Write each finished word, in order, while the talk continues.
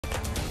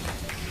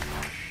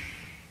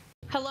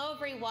Hello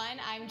everyone,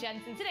 I'm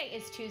Jensen. Today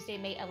is Tuesday,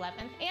 May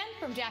 11th, and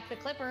from Jack the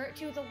Clipper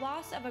to the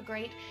loss of a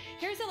great,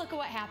 here's a look at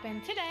what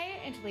happened today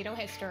in Toledo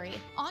history.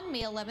 On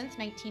May 11th,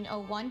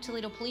 1901,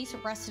 Toledo Police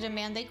arrested a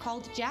man they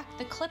called Jack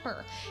the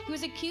Clipper. He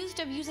was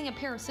accused of using a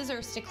pair of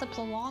scissors to clip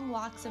the long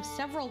locks of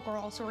several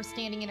girls who were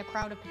standing in a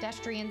crowd of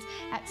pedestrians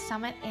at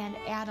Summit and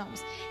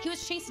Adams. He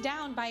was chased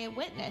down by a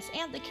witness,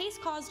 and the case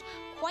caused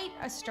quite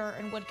a stir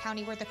in Wood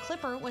County, where the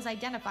Clipper was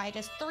identified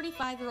as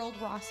 35-year-old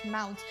Ross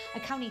Mounts, a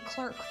county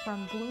clerk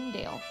from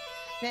Bloomdale.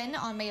 Then,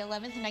 on May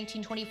 11th,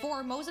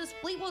 1924, Moses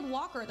Fleetwood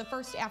Walker, the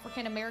first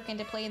African-American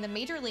to play in the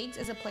major leagues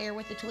as a player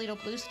with the Toledo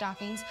Blue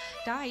Stockings,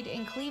 died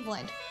in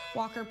Cleveland.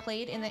 Walker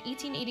played in the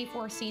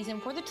 1884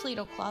 season for the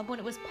Toledo Club when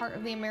it was part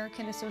of the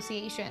American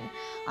Association.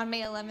 On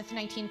May 11th,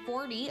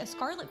 1940, a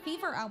scarlet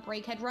fever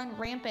outbreak had run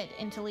rampant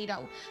in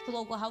Toledo. The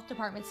local health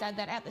department said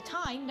that at the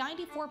time,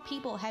 94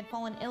 people had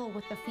fallen ill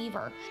with the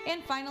fever.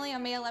 And finally,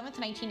 on May 11th,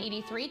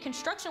 1983,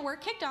 construction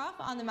work kicked off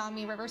on the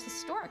Maumee River's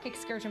historic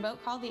excursion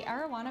boat called the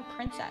Arowana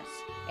Princess.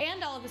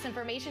 And all of this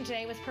information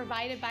today was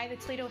provided by the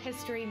Toledo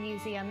History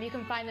Museum. You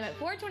can find them at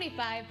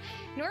 425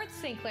 North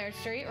St. Clair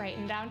Street, right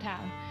in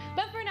downtown.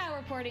 But for now,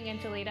 reporting in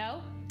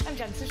Toledo, I'm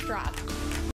Jensen Straub.